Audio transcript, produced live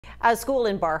A school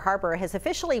in Bar Harbor has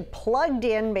officially plugged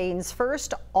in Maine's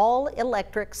first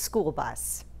all-electric school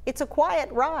bus. It's a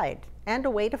quiet ride and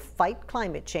a way to fight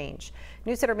climate change.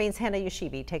 News Center Maine's Hannah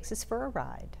Yashibi takes us for a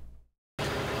ride.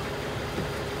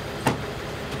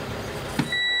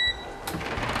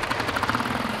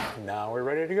 Now we're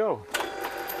ready to go.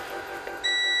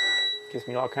 Gives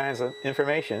me all kinds of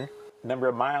information. Number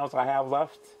of miles I have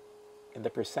left and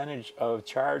the percentage of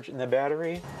charge in the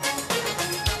battery.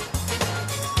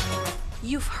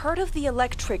 You've heard of the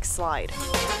electric slide.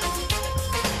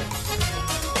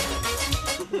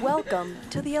 Welcome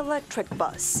to the electric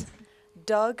bus.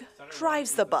 Doug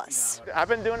drives the bus. I've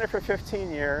been doing it for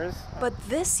 15 years. But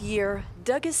this year,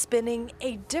 Doug is spinning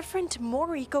a different,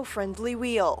 more eco-friendly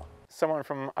wheel. Someone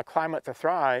from A Climate to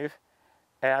Thrive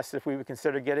asked if we would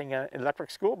consider getting an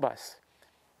electric school bus.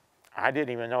 I didn't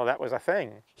even know that was a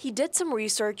thing. He did some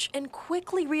research and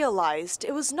quickly realized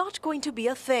it was not going to be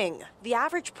a thing. The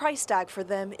average price tag for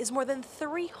them is more than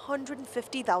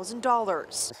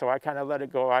 $350,000. So I kind of let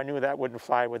it go. I knew that wouldn't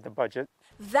fly with the budget.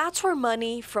 That's where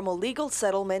money from a legal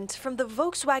settlement from the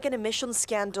Volkswagen emissions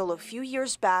scandal a few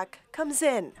years back comes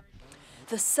in.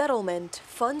 The settlement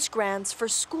funds grants for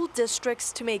school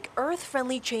districts to make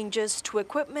earth-friendly changes to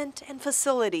equipment and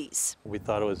facilities. We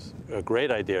thought it was a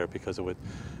great idea because it would,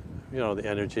 the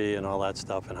energy and all that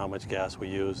stuff and how much gas we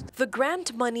used. The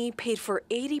grant money paid for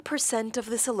 80% of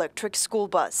this electric school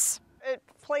bus. It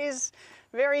plays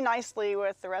very nicely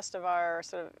with the rest of our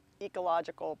sort of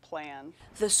ecological plan.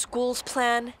 The school's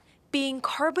plan being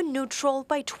carbon neutral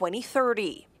by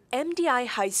 2030. MDI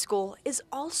High School is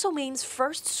also Maine's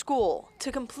first school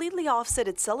to completely offset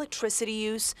its electricity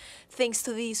use thanks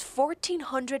to these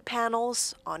 1,400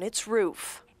 panels on its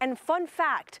roof. And fun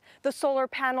fact, the solar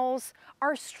panels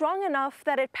are strong enough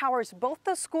that it powers both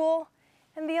the school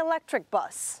and the electric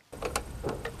bus.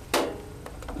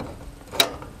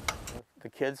 The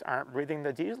kids aren't breathing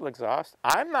the diesel exhaust.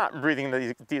 I'm not breathing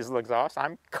the diesel exhaust.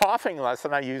 I'm coughing less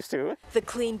than I used to. The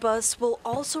clean bus will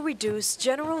also reduce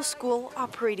general school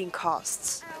operating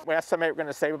costs. We estimate we're going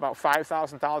to save about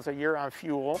 $5,000 a year on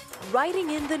fuel.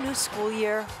 Riding in the new school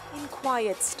year in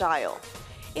quiet style.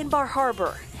 In Bar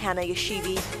Harbor, Hannah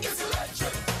Yashibi,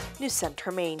 News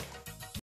Center, Maine.